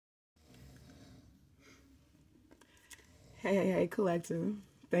Hey, collective.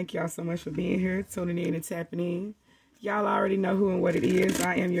 Thank y'all so much for being here, tuning in and tapping in. Y'all already know who and what it is.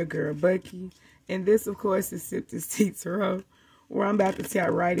 I am your girl, Bucky. And this, of course, is Sip This Tea Tarot, where I'm about to tap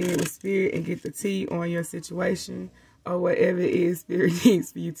right in with Spirit and get the tea on your situation or whatever it is Spirit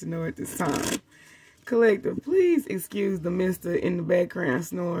needs for you to know at this time. Collective, please excuse the mister in the background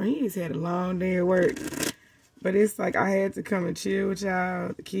snoring. He has had a long day at work. But it's like I had to come and chill with y'all,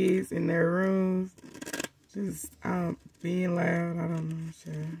 the kids in their rooms. Just being loud, I don't know,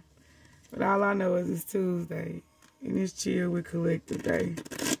 sure. But all I know is it's Tuesday, and it's chill with collective day.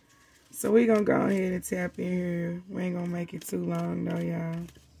 So we gonna go ahead and tap in here. We ain't gonna make it too long though, y'all.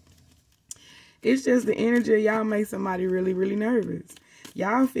 It's just the energy of y'all make somebody really, really nervous.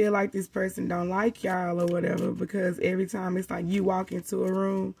 Y'all feel like this person don't like y'all or whatever because every time it's like you walk into a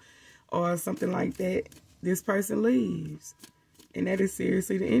room or something like that, this person leaves. And that is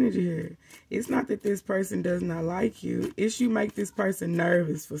seriously the energy here. It's not that this person does not like you. It's you make this person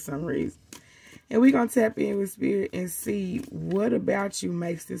nervous for some reason. And we're going to tap in with Spirit and see what about you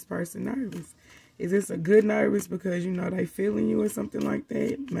makes this person nervous. Is this a good nervous because, you know, they feeling you or something like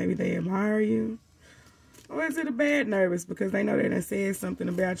that? Maybe they admire you. Or is it a bad nervous because they know they done said something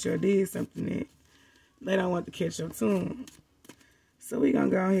about you or did something that they don't want to catch up to them? So we're going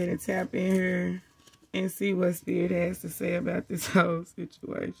to go ahead and tap in here and see what Spirit has to say about this whole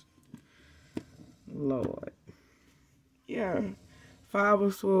situation. Lord. Yeah. Five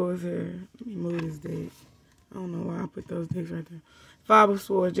of Swords here. Let me move this deck. I don't know why I put those decks right there. Five of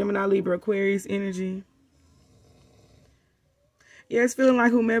Swords. Gemini, Libra, Aquarius energy. Yeah, it's feeling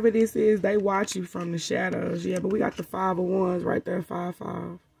like whomever this is, they watch you from the shadows. Yeah, but we got the Five of Wands right there.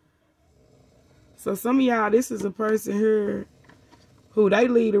 5-5. So some of y'all, this is a person here who they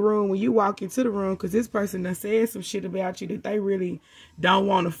leave the room when you walk into the room because this person done said some shit about you that they really don't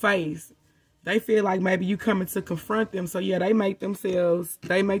want to face. They feel like maybe you coming to confront them. So yeah, they make themselves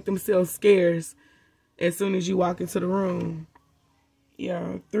scarce as soon as you walk into the room.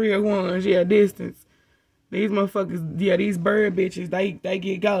 Yeah, 3 of Wands, yeah, distance. These motherfuckers, yeah, these bird bitches, they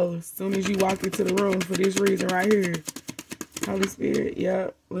get ghosts as soon as you walk into the room for this reason right here. Holy Spirit,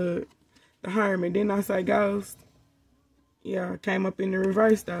 yeah, look. The Hermit, didn't I say ghost? Yeah, came up in the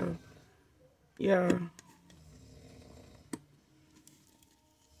reverse though. Yeah.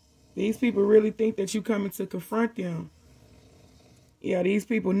 These people really think that you coming to confront them. Yeah, these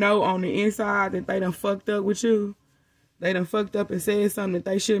people know on the inside that they done fucked up with you. They done fucked up and said something that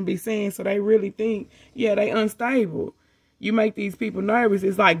they shouldn't be saying. So they really think, yeah, they unstable. You make these people nervous.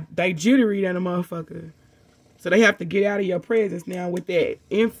 It's like they jittery than a motherfucker. So they have to get out of your presence now with that.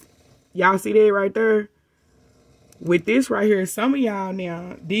 Y'all see that right there? With this right here, some of y'all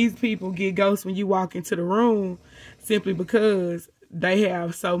now, these people get ghosts when you walk into the room simply because they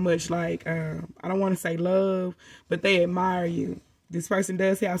have so much like, I don't want to say love, but they admire you. This person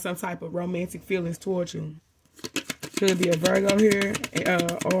does have some type of romantic feelings towards you. Could be a Virgo here,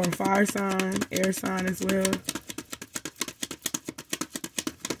 or a fire sign, air sign as well.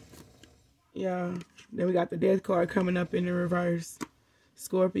 Yeah. Then we got the Death card coming up in the reverse.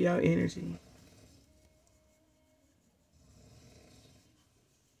 Scorpio energy.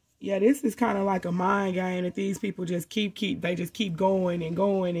 Yeah, this is kind of like a mind game that these people just keep going and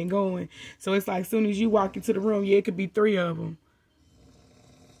going and going. So it's like as soon as you walk into the room, yeah, it could be 3 of them.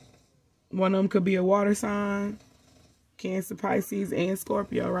 One of them could be a water sign, Cancer, Pisces, and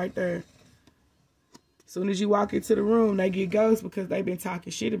Scorpio right there. As soon as you walk into the room, they get ghosts because they've been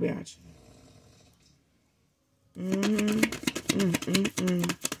talking shit about you.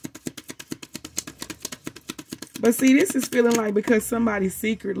 But see, this is feeling like because somebody's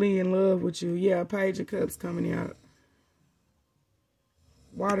secretly in love with you. Yeah, Page of Cups coming out.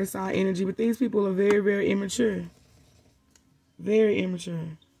 Water sign energy. But these people are very, very immature. Very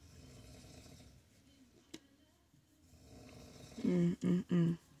immature.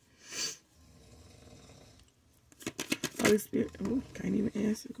 Holy Spirit. Oh, can't even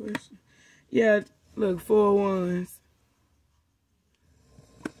answer the question. Yeah, look, 4 of Wands.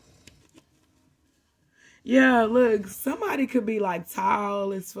 Yeah, look, somebody could be like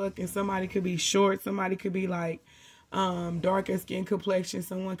tall as fuck and somebody could be short. Somebody could be like darker skin complexion.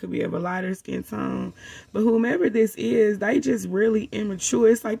 Someone could be of a lighter skin tone. But whomever this is, they just really immature.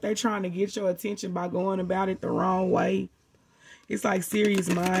 It's like they're trying to get your attention by going about it the wrong way. It's like serious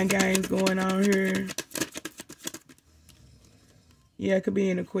mind games going on here. Yeah, it could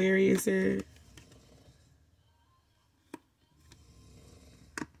be an Aquarius here.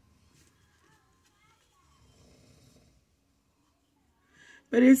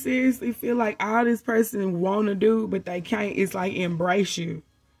 But it seriously feel like all this person want to do, but they can't, it's like embrace you.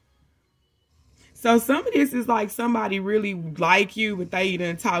 So some of this is like somebody really like you, but they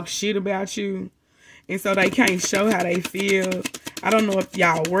done talk shit about you. And so they can't show how they feel. I don't know if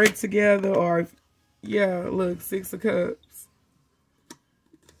y'all work together or if, yeah, look, 6 of Cups.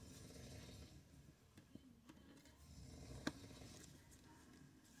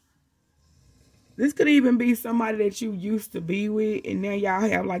 This could even be somebody that you used to be with, and now y'all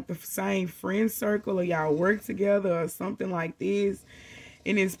have like the same friend circle, or y'all work together or something like this.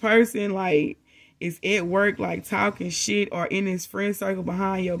 And this person like is at work like talking shit, or in his friend circle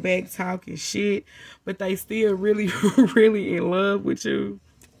behind your back talking shit, but they still really, really in love with you.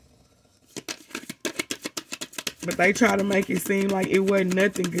 But they try to make it seem like it wasn't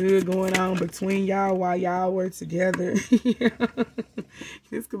nothing good going on between y'all while y'all were together.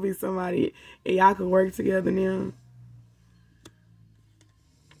 This could be somebody, and y'all could work together now.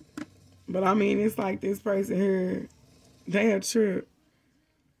 But I mean, it's like this person here, they a trip.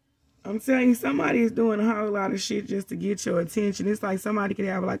 I'm telling you, somebody is doing a whole lot of shit just to get your attention. It's like somebody could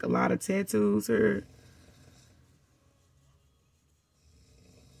have like a lot of tattoos here.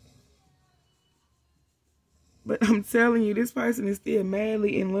 But I'm telling you, this person is still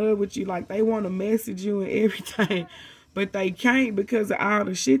madly in love with you. Like, they want to message you and everything. But they can't because of all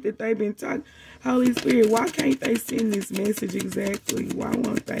the shit that they've been talking. Holy Spirit, why can't they send this message exactly? Why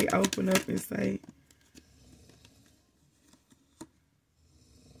won't they open up and say...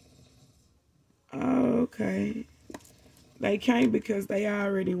 Oh, okay. They can't because they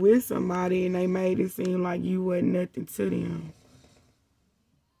already with somebody and they made it seem like you wasn't nothing to them.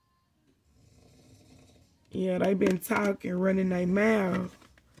 Yeah, they been talking, running their mouth.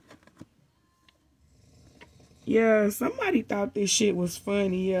 Yeah, somebody thought this shit was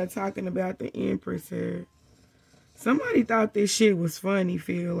funny. Yeah, talking about the Empress here. Somebody thought this shit was funny,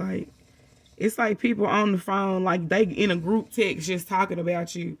 feel like. It's like people on the phone, like they in a group text just talking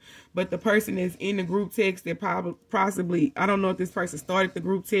about you. But the person that's in the group text, they're possibly, I don't know if this person started the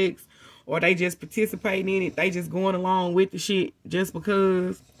group text or they just participating in it. They just going along with the shit just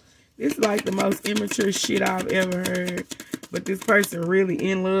because. It's like the most immature shit I've ever heard. But this person really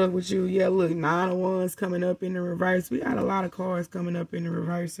in love with you. Yeah, look, 9 of Wands coming up in the reverse. We got a lot of cards coming up in the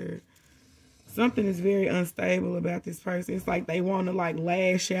reverse here. Something is very unstable about this person. It's like they want to like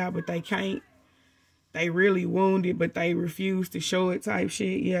lash out, but they can't. They really wounded, but they refuse to show it type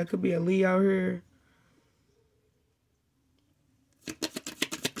shit. Yeah, it could be a Leo here.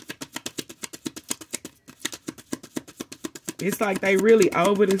 It's like they really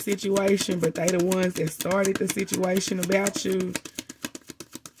over the situation, but they the ones that started the situation about you.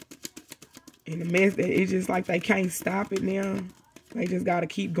 And the mess that it's just like they can't stop it now. They just got to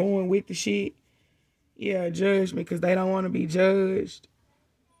keep going with the shit. Yeah, judgment because they don't want to be judged.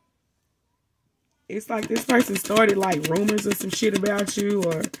 It's like this person started like rumors or some shit about you,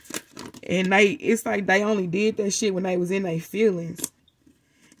 and it's like they only did that shit when they was in their feelings.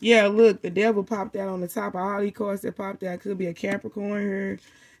 Yeah, look, the devil popped out on the top of all these cards that popped out. Could be a Capricorn here.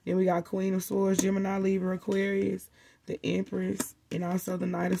 Then we got Queen of Swords, Gemini, Libra, Aquarius, the Empress, and also the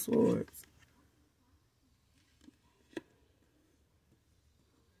Knight of Swords.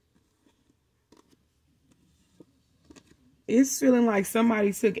 It's feeling like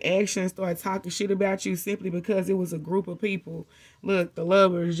somebody took action and started talking shit about you simply because it was a group of people. Look, the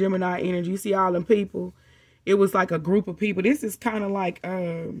Lovers, Gemini energy. You see all them people? It was like a group of people. This is kind of like,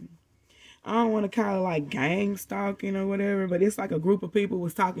 I don't want to call it like gang stalking or whatever, but it's like a group of people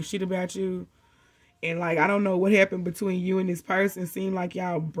was talking shit about you. And like, I don't know what happened between you and this person. It seemed like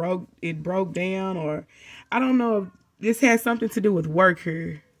y'all broke down, or I don't know if this has something to do with work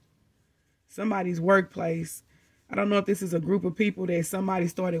here. Somebody's workplace. I don't know if this is a group of people that somebody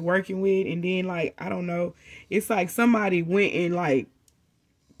started working with, and then like, I don't know. It's like somebody went and like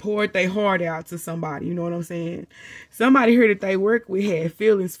poured their heart out to somebody. You know what I'm saying? Somebody here that they work with had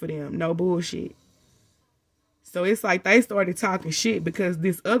feelings for them. No bullshit. So it's like they started talking shit because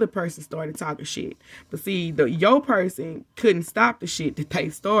this other person started talking shit. But see, your person couldn't stop the shit that they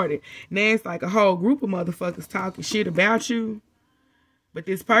started. Now it's like a whole group of motherfuckers talking shit about you. But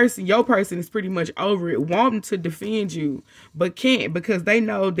this person, your person, is pretty much over it, wanting to defend you, but can't because they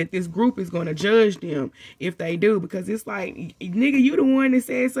know that this group is going to judge them if they do. Because it's like, nigga, you the one that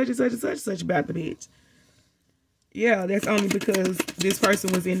said such and such and such and such about the bitch. Yeah, that's only because this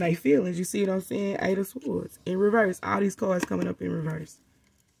person was in their feelings. You see what I'm saying? 8 of Swords. In reverse. All these cards coming up in reverse.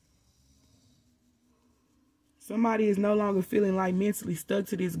 Somebody is no longer feeling like mentally stuck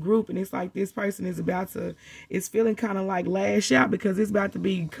to this group. And it's like this person is about to, it's feeling kind of like lash out because it's about to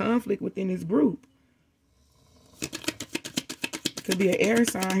be conflict within this group. Could be an air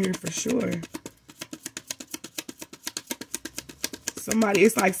sign here for sure. Somebody,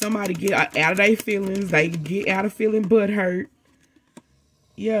 it's like somebody get out of their feelings. They get out of feeling butthurt.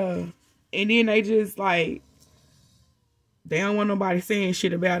 Yeah. And then they just like, they don't want nobody saying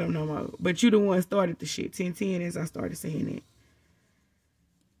shit about them no more. But you the one started the shit. 10-10 as I started saying it.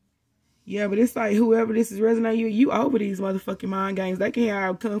 Yeah, but it's like whoever this is resonating with, you over these motherfucking mind games. They can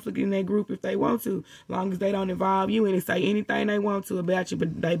have conflict in their group if they want to, long as they don't involve you and say anything they want to about you,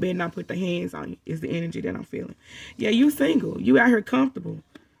 but they better not put their hands on you, is the energy that I'm feeling. Yeah, you single. You out here comfortable.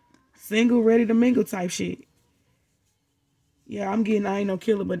 Single, ready to mingle type shit. Yeah, I'm getting I ain't no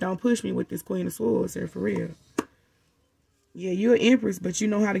killer, but don't push me with this Queen of Swords here, for real. Yeah, you're an empress, but you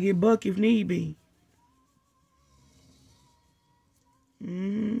know how to get buck if need be.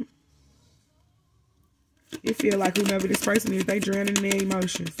 It feel like whomever this person is, they drowning in their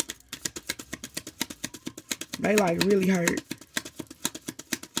emotions. They like really hurt.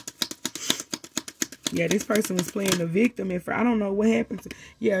 Yeah, this person was playing the victim, and I don't know what happened to.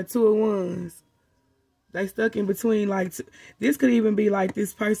 Yeah, 2 of Wands. They stuck in between. Like this could even be like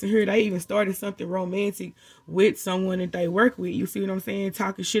this person here. They even started something romantic with someone that they work with. You see what I'm saying?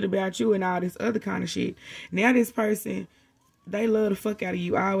 Talking shit about you and all this other kind of shit. Now this person, they love the fuck out of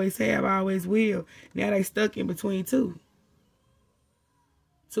you. Always have, always will. Now they stuck in between two.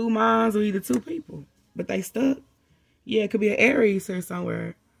 2 minds or either 2 people. But they stuck. Yeah, it could be an Aries here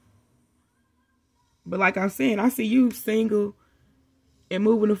somewhere. But like I'm saying, I see you single and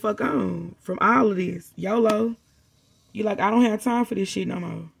moving the fuck on from all of this. YOLO. You like, I don't have time for this shit no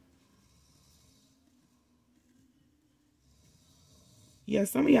more. Yeah,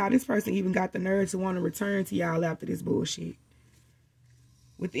 some of y'all, this person even got the nerve to want to return to y'all after this bullshit.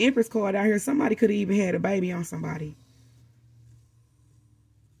 With the Empress card out here, somebody could have even had a baby on somebody.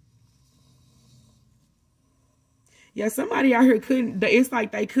 Yeah, somebody out here couldn't, it's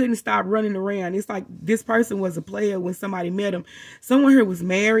like they couldn't stop running around. It's like this person was a player when somebody met him. Someone here was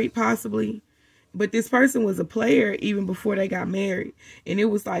married, possibly. But this person was a player even before they got married. And it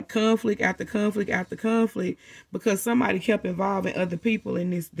was like conflict after conflict after conflict because somebody kept involving other people in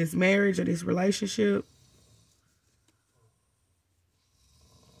this marriage or this relationship.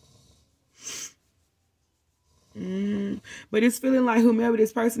 But it's feeling like whomever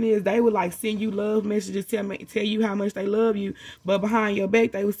this person is, they would like send you love messages, tell you how much they love you, but behind your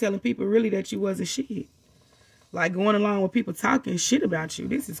back they was telling people really that you wasn't shit. Like going along with people talking shit about you.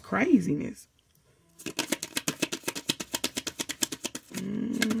 This is craziness.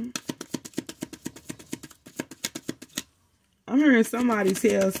 I'm hearing somebody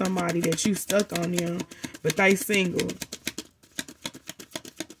tell somebody that you stuck on them, but they single.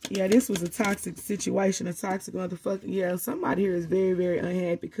 Yeah, this was a toxic situation, a toxic motherfucker. Yeah, somebody here is very, very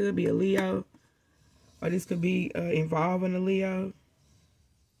unhappy. Could be a Leo, or this could be involving a Leo.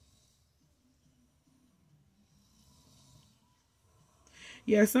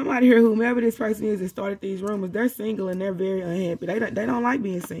 Yeah, somebody here, whomever this person is that started these rumors, they're single and they're very unhappy. They don't like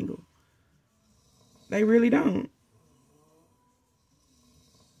being single. They really don't.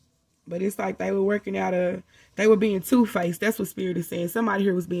 But it's like they were working out they were being two-faced. That's what Spirit is saying. Somebody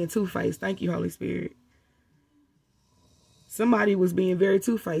here was being two-faced. Thank you, Holy Spirit. Somebody was being very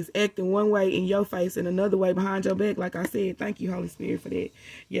two-faced, acting one way in your face and another way behind your back. Like I said, thank you, Holy Spirit, for that.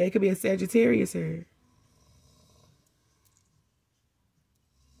 Yeah, it could be a Sagittarius here.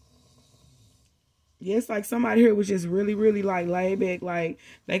 Yeah, it's like somebody here was just really, really like laid back. Like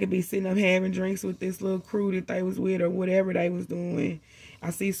they could be sitting up having drinks with this little crew that they was with or whatever they was doing. I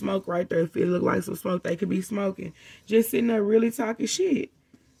see smoke right there. If it look like some smoke, they could be smoking. Just sitting there really talking shit.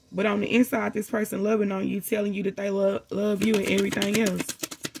 But on the inside, this person loving on you, telling you that they love you and everything else.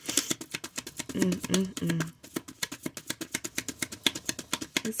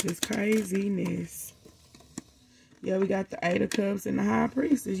 This is craziness. Yeah, we got the 8 of Cups and the High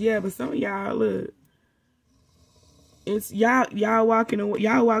Priestess. Yeah, but some of y'all, look. It's y'all walked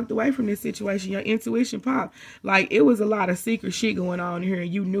away from this situation. Your intuition popped. Like it was a lot of secret shit going on here,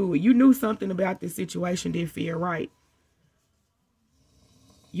 and you knew it. You knew something about this situation didn't feel right.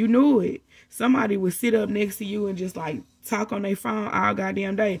 You knew it. Somebody would sit up next to you and just like talk on their phone all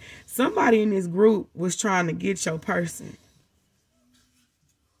goddamn day. Somebody in this group was trying to get your person.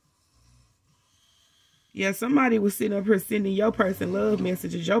 Yeah, somebody was sitting up here sending your person love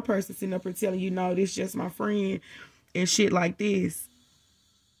messages. Your person sitting up here telling you, no, this is just my friend. And shit like this.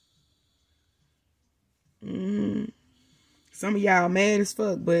 Some of y'all mad as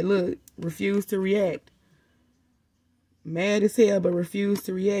fuck, but look, refuse to react. Mad as hell, but refuse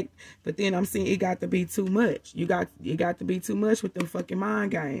to react. But then I'm seeing it got to be too much. It got to be too much with them fucking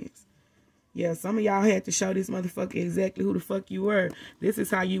mind games. Yeah, some of y'all had to show this motherfucker exactly who the fuck you were. This is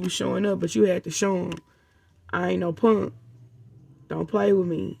how you was showing up, but you had to show him. I ain't no punk. Don't play with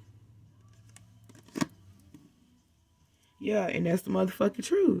me. Yeah, and that's the motherfucking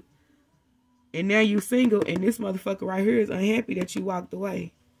truth. And now you single, and this motherfucker right here is unhappy that you walked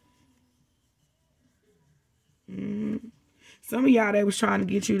away. Some of y'all that was trying to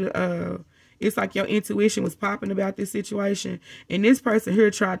get you to, it's like your intuition was popping about this situation. And this person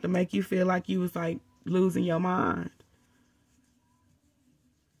here tried to make you feel like you was like losing your mind.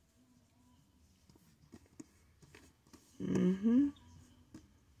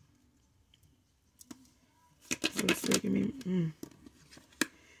 What's taking me?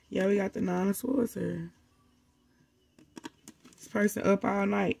 Yeah, we got the Nine of Swords here. This person up all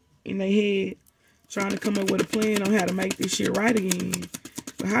night in their head trying to come up with a plan on how to make this shit right again.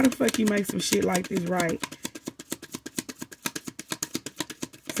 But how the fuck you make some shit like this right?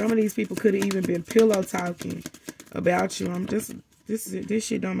 Some of these people could have even been pillow talking about you. This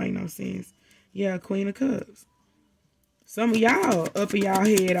shit don't make no sense. Yeah, Queen of Cups. Some of y'all up in y'all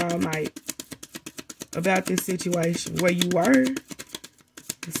head all night about this situation. Where you were.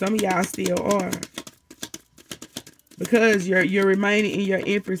 Some of y'all still are. Because you're remaining in your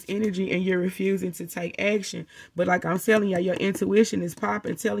Empress energy and you're refusing to take action. But like I'm telling y'all, your intuition is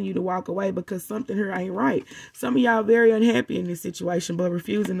popping, telling you to walk away because something here ain't right. Some of y'all very unhappy in this situation, but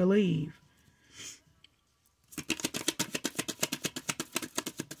refusing to leave.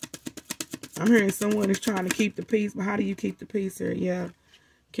 I'm hearing someone is trying to keep the peace, but how do you keep the peace here? Yeah.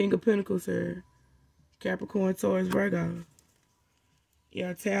 King of Pentacles here. Capricorn, Taurus, Virgo.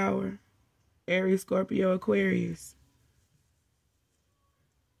 Yeah, Tower. Aries, Scorpio, Aquarius.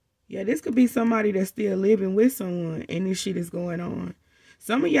 Yeah, this could be somebody that's still living with someone and this shit is going on.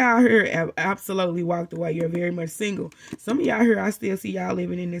 Some of y'all here have absolutely walked away. You're very much single. Some of y'all here, I still see y'all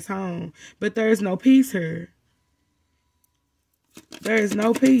living in this home. But there is no peace here. There is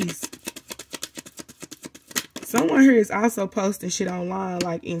no peace. Someone here is also posting shit online,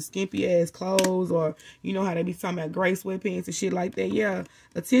 like in skimpy ass clothes, or you know how they be talking about gray sweatpants and shit like that. Yeah,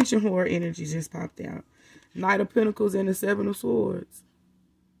 attention whore energy just popped out. Knight of Pentacles and the Seven of Swords.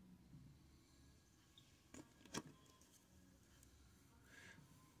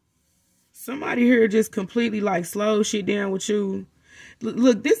 Somebody here just completely like slow shit down with you.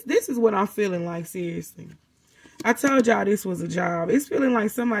 Look, this is what I'm feeling like, seriously. I told y'all this was a job. It's feeling like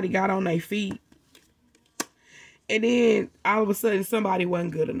somebody got on their feet. And then all of a sudden somebody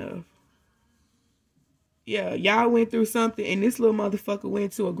wasn't good enough. Yeah, y'all went through something and this little motherfucker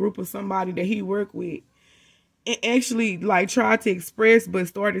went to a group of somebody that he worked with. And actually like tried to express but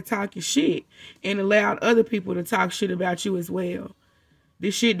started talking shit. And allowed other people to talk shit about you as well.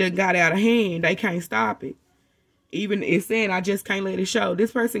 This shit done got out of hand. They can't stop it. Even it's saying, I just can't let it show.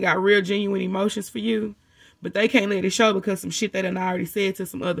 This person got real genuine emotions for you. But they can't let it show because some shit they done already said to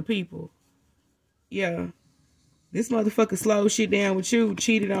some other people. Yeah. This motherfucker slowed shit down with you,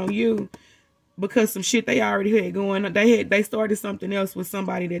 cheated on you. Because some shit they already had going on. They started something else with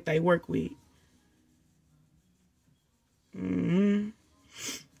somebody that they work with.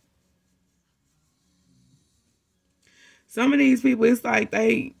 Some of these people, it's like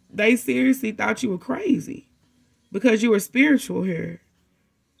they seriously thought you were crazy. Because you were spiritual here.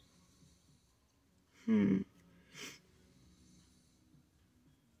 Wait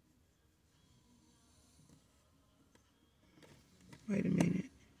a minute.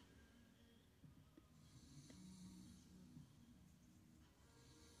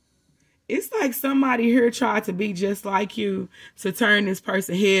 It's like somebody here tried to be just like you to turn this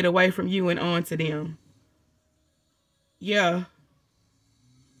person's head away from you and onto them. Yeah.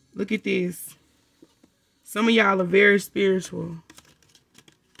 Look at this. Some of y'all are very spiritual.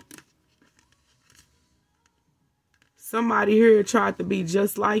 Somebody here tried to be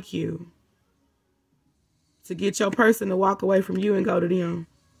just like you. To get your person to walk away from you and go to them.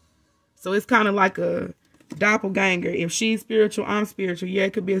 So it's kind of like a doppelganger. If she's spiritual, I'm spiritual. Yeah,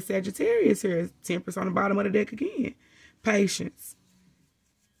 it could be a Sagittarius here. Temperance on the bottom of the deck again. Patience.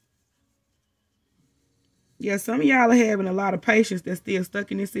 Yeah, some of y'all are having a lot of patience that's still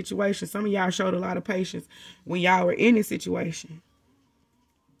stuck in this situation. Some of y'all showed a lot of patience when y'all were in this situation.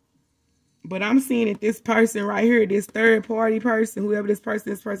 But I'm seeing that this person right here, this third party person, whoever this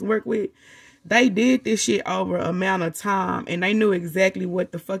person worked with, they did this shit over an amount of time. And they knew exactly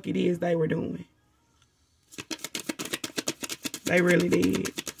what the fuck it is they were doing. They really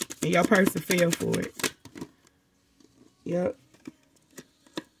did. And your person fell for it. Yep.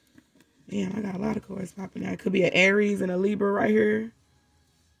 Damn, I got a lot of cards popping out. It could be an Aries and a Libra right here.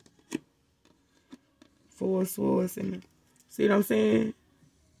 Four of Swords. And see what I'm saying?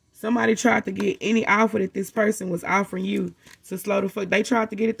 Somebody tried to get any offer that this person was offering you to slow the fuck. They tried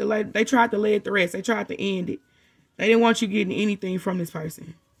to get it to they tried to lay it to rest. They tried to end it. They didn't want you getting anything from this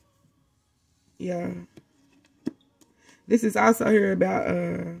person. Yeah. This is also here about,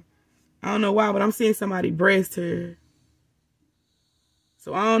 I don't know why, but I'm seeing somebody breast here.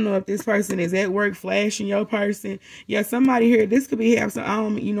 So I don't know if this person is at work flashing your person. Yeah, somebody here, this could be have some, I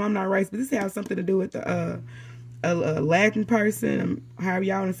don't, you know, I'm not racist, but this has something to do with the, a Latin person, however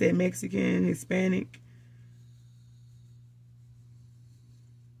y'all want to say it, Mexican, Hispanic.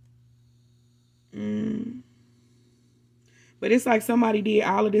 But it's like somebody did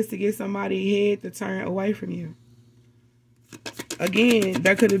all of this to get somebody's head to turn away from you. Again,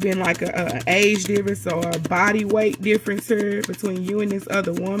 there could have been like a age difference or a body weight difference here between you and this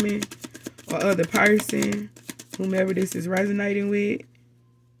other woman or other person, whomever this is resonating with.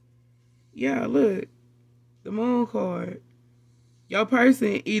 Yeah, look, the moon card. Your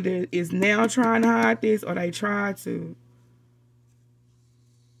person either is now trying to hide this or they tried to.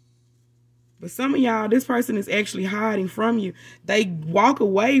 But some of y'all, this person is actually hiding from you. They walk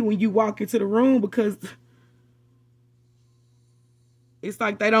away when you walk into the room because it's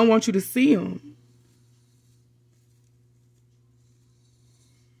like they don't want you to see them.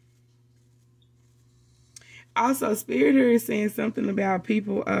 Also, Spirit here is saying something about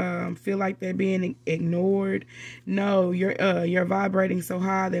people feel like they're being ignored. No, you're vibrating so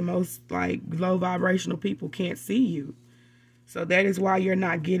high that most like low vibrational people can't see you. So that is why you're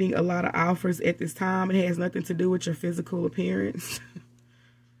not getting a lot of offers at this time. It has nothing to do with your physical appearance.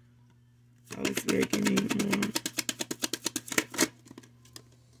 Holy Spirit, give me more.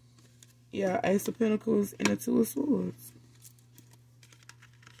 Yeah, Ace of Pentacles and the Two of Swords.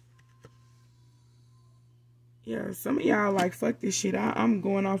 Yeah, some of y'all like, fuck this shit. I'm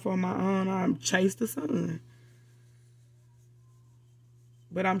going off on my own. I'm chase the sun.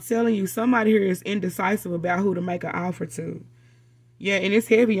 But I'm telling you, somebody here is indecisive about who to make an offer to. Yeah, and it's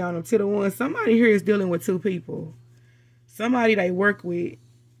heavy on them. To the one, somebody here is dealing with two people. Somebody they work with.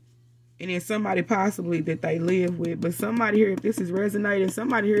 And then somebody possibly that they live with. But somebody here, if this is resonating,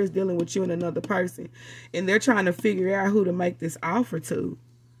 somebody here is dealing with you and another person. And they're trying to figure out who to make this offer to.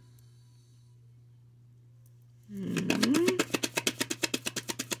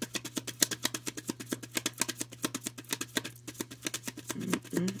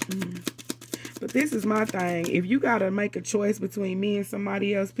 But this is my thing. If you got to make a choice between me and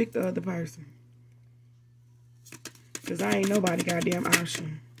somebody else, pick the other person. Because I ain't nobody goddamn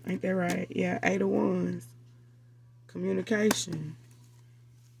option. Ain't that right? Yeah, 8 of Wands. Communication.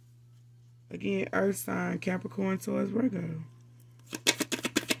 Again, Earth sign, Capricorn, Taurus, Virgo.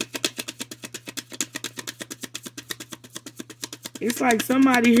 It's like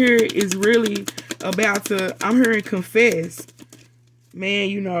somebody here is really about to, I'm hearing confess. Man,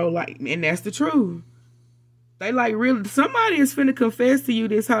 you know, like, and that's the truth. They like really, somebody is finna confess to you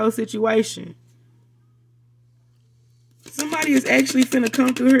this whole situation. Somebody is actually finna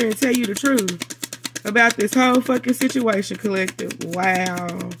come through here and tell you the truth about this whole fucking situation, collective.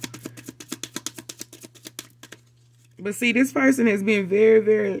 Wow. But see, this person has been very,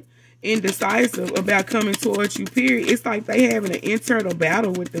 very indecisive about coming towards you, period. It's like they having an internal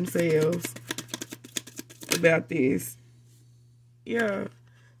battle with themselves about this. Yeah.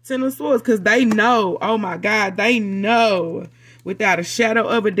 Ten of Swords, because they know, oh my God, they know without a shadow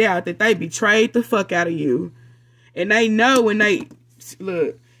of a doubt that they betrayed the fuck out of you. And they know when they,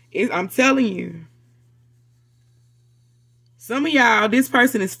 look, I'm telling you, some of y'all, this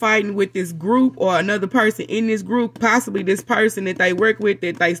person is fighting with this group or another person in this group, possibly this person that they work with,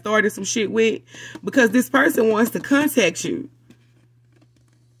 that they started some shit with, because this person wants to contact you.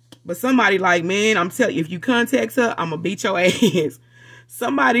 But somebody like, man, I'm telling you, if you contact her, I'm going to beat your ass.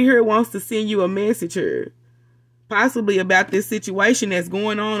 Somebody here wants to send you a message here, possibly about this situation that's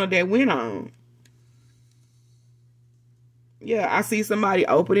going on or that went on. Yeah, I see somebody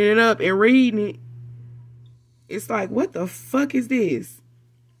opening it up and reading it. It's like, what the fuck is this?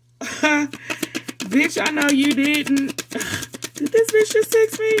 Bitch, I know you didn't. Did this bitch just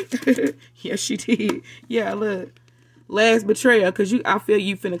text me? Yeah, she did. Yeah, look. Last betrayal, because I feel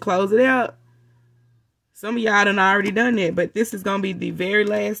you finna close it out. Some of y'all done already done that, but this is going to be the very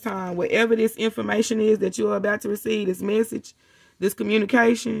last time. Whatever this information is that you're about to receive, this message, this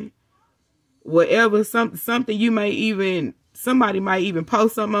communication, whatever, something you may even, somebody might even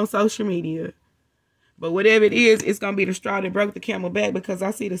post something on social media. But whatever it is, it's going to be the straw that broke the camel back, because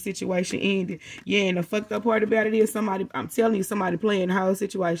I see the situation ended. Yeah, and the fucked up part about it is somebody, I'm telling you, somebody playing the whole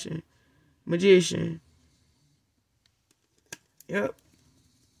situation. Magician. Yep.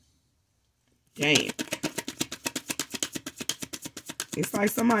 Damn. It's like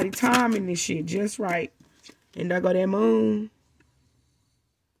somebody timing this shit just right. And there go that moon.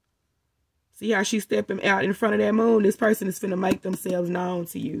 See how she's stepping out in front of that moon? This person is finna make themselves known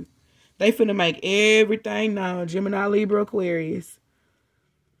to you. They finna make everything known. Gemini, Libra, Aquarius.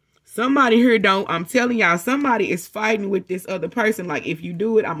 Somebody here don't, I'm telling y'all, somebody is fighting with this other person. Like, if you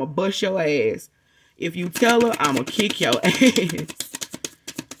do it, I'm gonna bust your ass. If you tell her, I'm gonna kick your ass.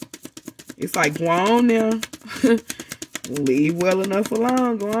 It's like, go on now. Leave well enough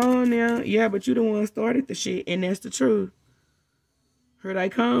alone. Go on now. Yeah, but you the one started the shit, and that's the truth. Here they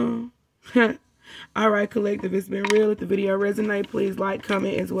come. All right, collective, it's been real. If the video resonate, please like,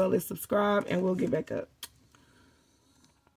 comment, as well as subscribe, and we'll get back up.